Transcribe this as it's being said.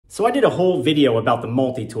So I did a whole video about the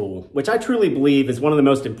multi-tool, which I truly believe is one of the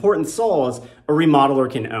most important saws a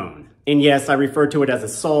remodeler can own. And yes, I refer to it as a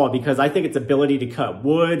saw because I think its ability to cut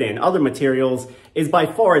wood and other materials is by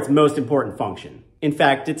far its most important function. In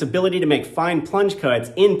fact, its ability to make fine plunge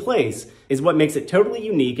cuts in place is what makes it totally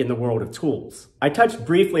unique in the world of tools. I touched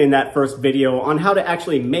briefly in that first video on how to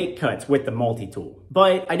actually make cuts with the multi-tool,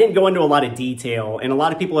 but I didn't go into a lot of detail, and a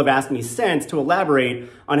lot of people have asked me since to elaborate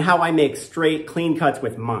on how I make straight, clean cuts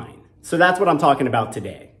with mine. So that's what I'm talking about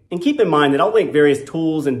today. And keep in mind that I'll link various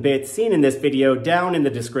tools and bits seen in this video down in the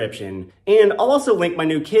description, and I'll also link my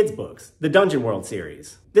new kids books, the Dungeonworld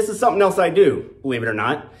series. This is something else I do, believe it or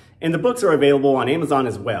not, and the books are available on Amazon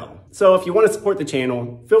as well. So if you want to support the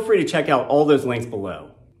channel, feel free to check out all those links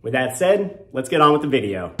below. With that said, let's get on with the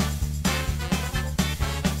video.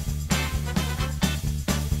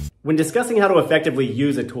 When discussing how to effectively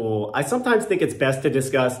use a tool, I sometimes think it's best to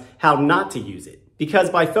discuss how not to use it.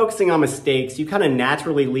 Because by focusing on mistakes, you kind of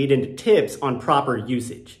naturally lead into tips on proper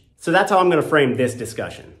usage. So that's how I'm going to frame this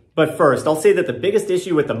discussion. But first, I'll say that the biggest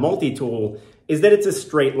issue with the multi-tool is that it's a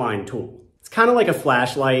straight line tool. It's kind of like a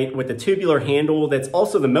flashlight with a tubular handle that's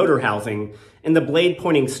also the motor housing and the blade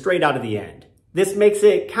pointing straight out of the end. This makes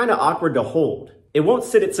it kind of awkward to hold. It won't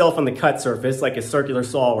sit itself on the cut surface like a circular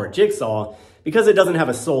saw or jigsaw because it doesn't have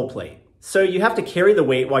a sole plate. So you have to carry the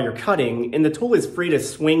weight while you're cutting, and the tool is free to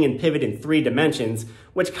swing and pivot in 3 dimensions,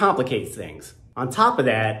 which complicates things. On top of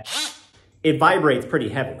that, it vibrates pretty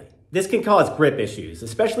heavily. This can cause grip issues,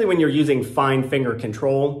 especially when you're using fine finger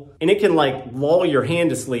control, and it can lull your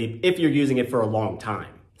hand to sleep if you're using it for a long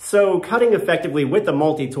time. So cutting effectively with the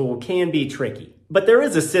multi-tool can be tricky, but there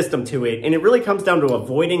is a system to it, and it really comes down to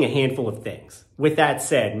avoiding a handful of things. With that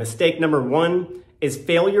said, mistake number 1 is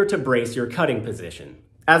failure to brace your cutting position.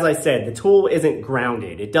 As I said, the tool isn't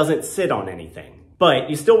grounded, it doesn't sit on anything, but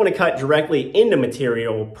you still want to cut directly into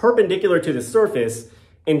material perpendicular to the surface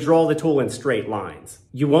and draw the tool in straight lines.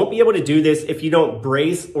 You won't be able to do this if you don't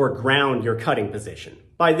brace or ground your cutting position.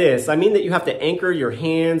 By this, I mean that you have to anchor your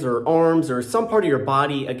hands or arms or some part of your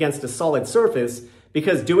body against a solid surface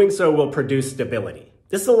because doing so will produce stability.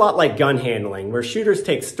 This is a lot like gun handling, where shooters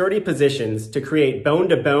take sturdy positions to create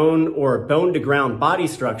bone-to-bone or bone-to-ground body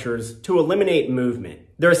structures to eliminate movement.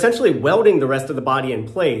 They're essentially welding the rest of the body in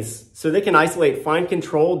place so they can isolate fine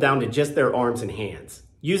control down to just their arms and hands.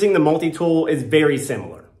 Using the multi-tool is very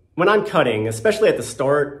similar. When I'm cutting, especially at the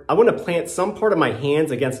start, I want to plant some part of my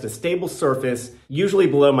hands against a stable surface, usually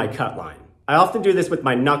below my cut line. I often do this with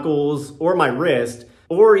my knuckles or my wrist,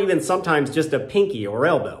 or even sometimes just a pinky or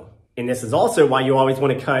elbow. And this is also why you always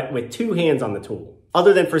want to cut with 2 hands on the tool.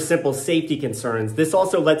 Other than for simple safety concerns, this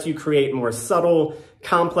also lets you create more subtle,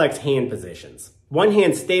 complex hand positions. One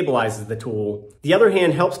hand stabilizes the tool, the other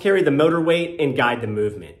hand helps carry the motor weight and guide the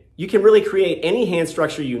movement. You can really create any hand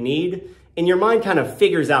structure you need, and your mind kind of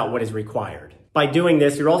figures out what is required. By doing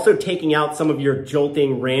this, you're also taking out some of your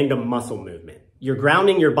jolting random muscle movement. You're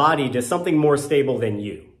grounding your body to something more stable than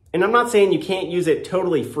you. And I'm not saying you can't use it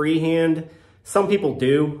totally freehand. Some people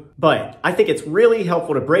do, but I think it's really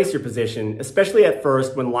helpful to brace your position, especially at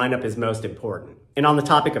first when lineup is most important. And on the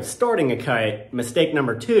topic of starting a cut, mistake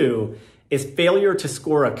number 2 is failure to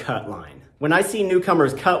score a cut line. When I see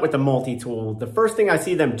newcomers cut with a multi-tool, the first thing I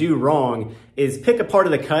see them do wrong is pick a part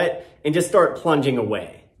of the cut and just start plunging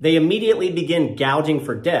away. They immediately begin gouging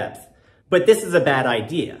for depth, but this is a bad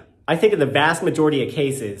idea. I think in the vast majority of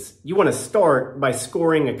cases, you want to start by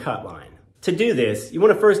scoring a cut line. To do this, you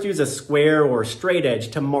want to first use a square or straight edge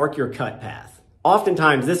to mark your cut path.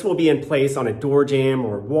 Oftentimes, this will be in place on a door jamb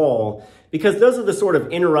or wall because those are the sort of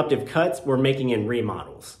interruptive cuts we're making in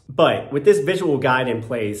remodels. But with this visual guide in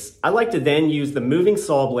place, I like to then use the moving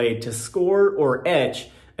saw blade to score or etch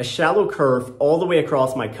a shallow curve all the way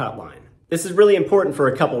across my cut line. This is really important for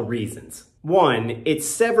a couple reasons. 1, it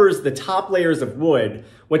severs the top layers of wood,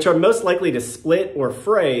 which are most likely to split or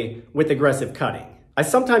fray with aggressive cutting. I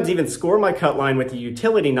sometimes even score my cut line with a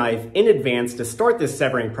utility knife in advance to start this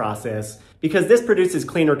severing process because this produces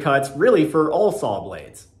cleaner cuts really for all saw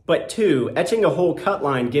blades. But 2, etching a whole cut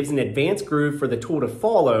line gives an advanced groove for the tool to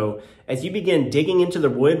follow as you begin digging into the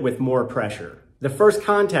wood with more pressure. The first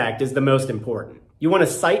contact is the most important. You want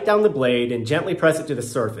to sight down the blade and gently press it to the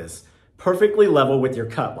surface, perfectly level with your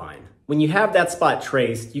cut line. When you have that spot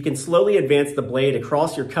traced, you can slowly advance the blade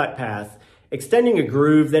across your cut path, extending a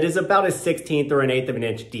groove that is about a 1/16 or an 1/8 of an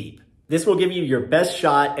inch deep. This will give you your best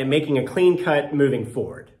shot at making a clean cut moving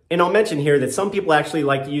forward. And I'll mention here that some people actually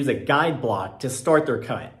like to use a guide block to start their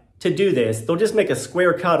cut. To do this, they'll just make a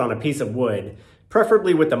square cut on a piece of wood,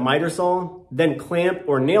 preferably with a miter saw, then clamp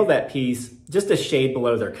or nail that piece just a shade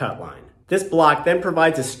below their cut line. This block then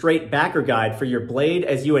provides a straight backer guide for your blade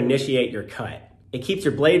as you initiate your cut. It keeps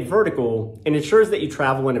your blade vertical and ensures that you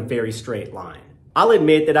travel in a very straight line. I'll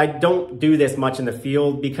admit that I don't do this much in the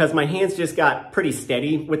field because my hands just got pretty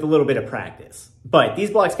steady with a little bit of practice. But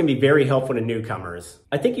these blocks can be very helpful to newcomers.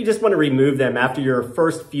 I think you just want to remove them after your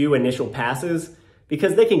first few initial passes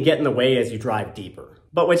because they can get in the way as you drive deeper.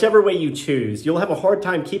 But whichever way you choose, you'll have a hard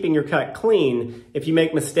time keeping your cut clean if you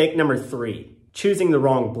make mistake number 3, choosing the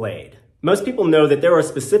wrong blade. Most people know that there are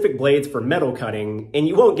specific blades for metal cutting, and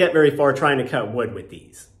you won't get very far trying to cut wood with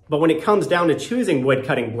these. But when it comes down to choosing wood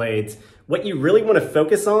cutting blades, what you really want to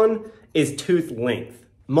focus on is tooth length.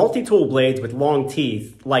 Multi-tool blades with long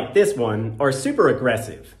teeth, like this one, are super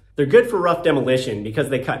aggressive. They're good for rough demolition because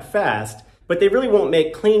they cut fast, but they really won't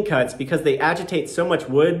make clean cuts because they agitate so much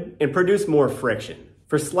wood and produce more friction.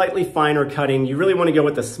 For slightly finer cutting, you really want to go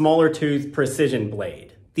with a smaller tooth precision blade.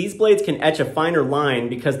 These blades can etch a finer line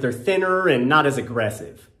because they're thinner and not as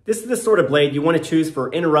aggressive. This is the sort of blade you want to choose for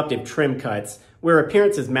interruptive trim cuts where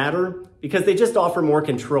appearances matter because they just offer more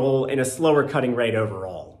control and a slower cutting rate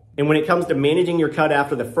overall. And when it comes to managing your cut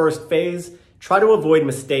after the first phase, try to avoid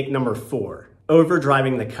mistake number 4,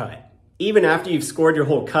 overdriving the cut. Even after you've scored your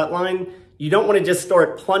whole cut line, you don't want to just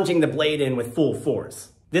start plunging the blade in with full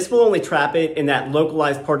force. This will only trap it in that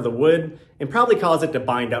localized part of the wood and probably cause it to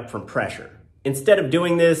bind up from pressure. Instead of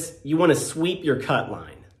doing this, you want to sweep your cut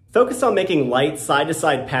line. Focus on making light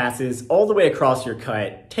side-to-side passes all the way across your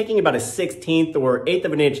cut, taking about a 1/16 or 1/8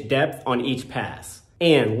 of an inch depth on each pass.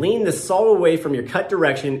 And lean the saw away from your cut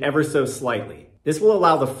direction ever so slightly. This will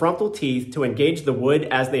allow the frontal teeth to engage the wood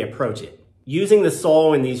as they approach it. Using the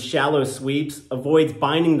saw in these shallow sweeps avoids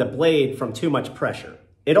binding the blade from too much pressure.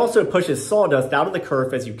 It also pushes sawdust out of the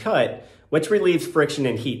kerf as you cut, which relieves friction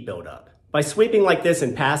and heat buildup. By sweeping like this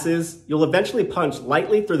in passes, you'll eventually punch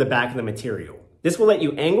lightly through the back of the material. This will let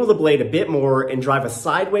you angle the blade a bit more and drive a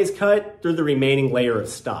sideways cut through the remaining layer of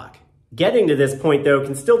stock. Getting to this point though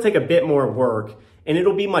can still take a bit more work, and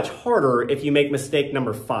it'll be much harder if you make mistake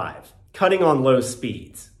number 5, cutting on low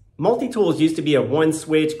speeds. Multi-tools used to be a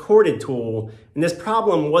one-switch corded tool, and this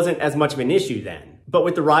problem wasn't as much of an issue then. But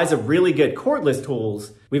with the rise of really good cordless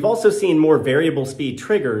tools, we've also seen more variable speed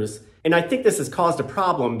triggers, and I think this has caused a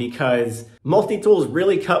problem because multi-tools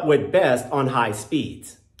really cut wood best on high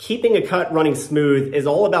speeds. Keeping a cut running smooth is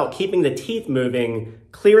all about keeping the teeth moving,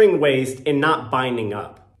 clearing waste, and not binding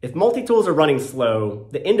up. If multi-tools are running slow,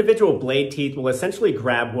 the individual blade teeth will essentially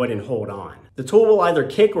grab wood and hold on. The tool will either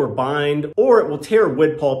kick or bind, or it will tear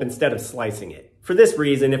wood pulp instead of slicing it. For this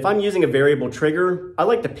reason, if I'm using a variable trigger, I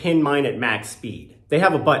like to pin mine at max speed. They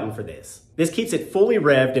have a button for this. This keeps it fully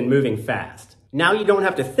revved and moving fast. Now you don't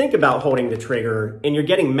have to think about holding the trigger, and you're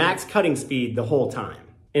getting max cutting speed the whole time.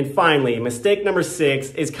 And finally, mistake number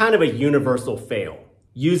 6 is kind of a universal fail,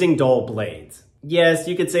 using dull blades. Yes,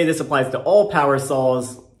 you could say this applies to all power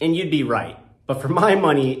saws, and you'd be right. But for my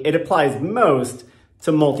money, it applies most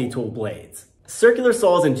to multi-tool blades. Circular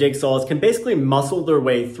saws and jigsaws can basically muscle their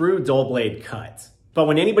way through dull blade cuts. But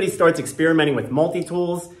when anybody starts experimenting with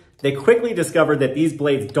multi-tools, they quickly discover that these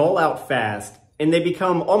blades dull out fast, and they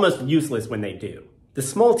become almost useless when they do. The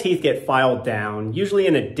small teeth get filed down, usually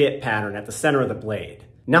in a dip pattern at the center of the blade.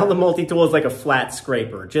 Now the multi-tool is like a flat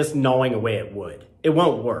scraper, just gnawing away at wood. It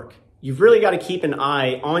won't work. You've really got to keep an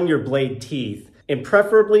eye on your blade teeth, and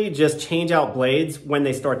preferably just change out blades when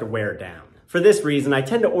they start to wear down. For this reason, I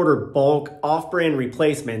tend to order bulk, off-brand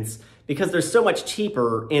replacements because they're so much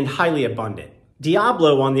cheaper and highly abundant.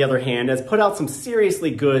 Diablo, on the other hand, has put out some seriously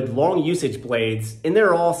good long usage blades, and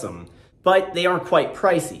they're awesome, but they are quite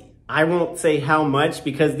pricey. I won't say how much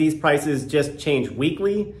because these prices just change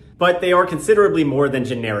weekly, but they are considerably more than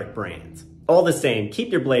generic brands. All the same,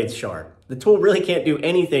 keep your blades sharp. The tool really can't do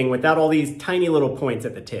anything without all these tiny little points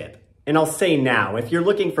at the tip. And I'll say now, if you're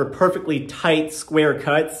looking for perfectly tight, square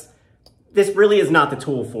cuts, this really is not the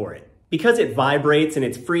tool for it. Because it vibrates and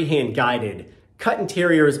it's freehand guided, cut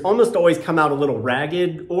interiors almost always come out a little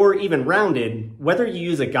ragged or even rounded, whether you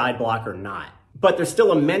use a guide block or not. But they're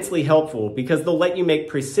still immensely helpful because they'll let you make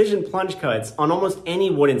precision plunge cuts on almost any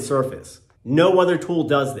wooden surface. No other tool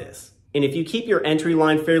does this. And if you keep your entry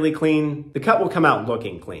line fairly clean, the cut will come out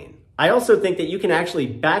looking clean. I also think that you can actually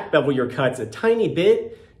back bevel your cuts a tiny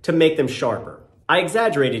bit to make them sharper. I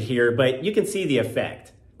exaggerated here, but you can see the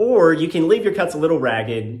effect. Or you can leave your cuts a little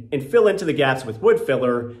ragged and fill into the gaps with wood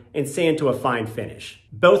filler and sand to a fine finish.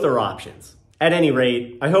 Both are options. At any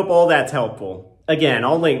rate, I hope all that's helpful. Again,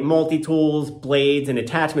 I'll link multi-tools, blades, and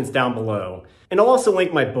attachments down below. And I'll also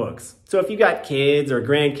link my books. So if you got kids or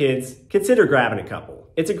grandkids, consider grabbing a couple.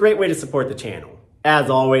 It's a great way to support the channel.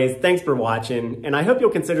 As always, thanks for watching, and I hope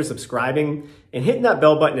you'll consider subscribing and hitting that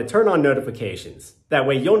bell button to turn on notifications. That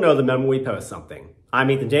way you'll know the moment we post something.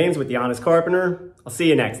 I'm Ethan James with the Honest Carpenter. I'll see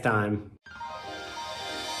you next time.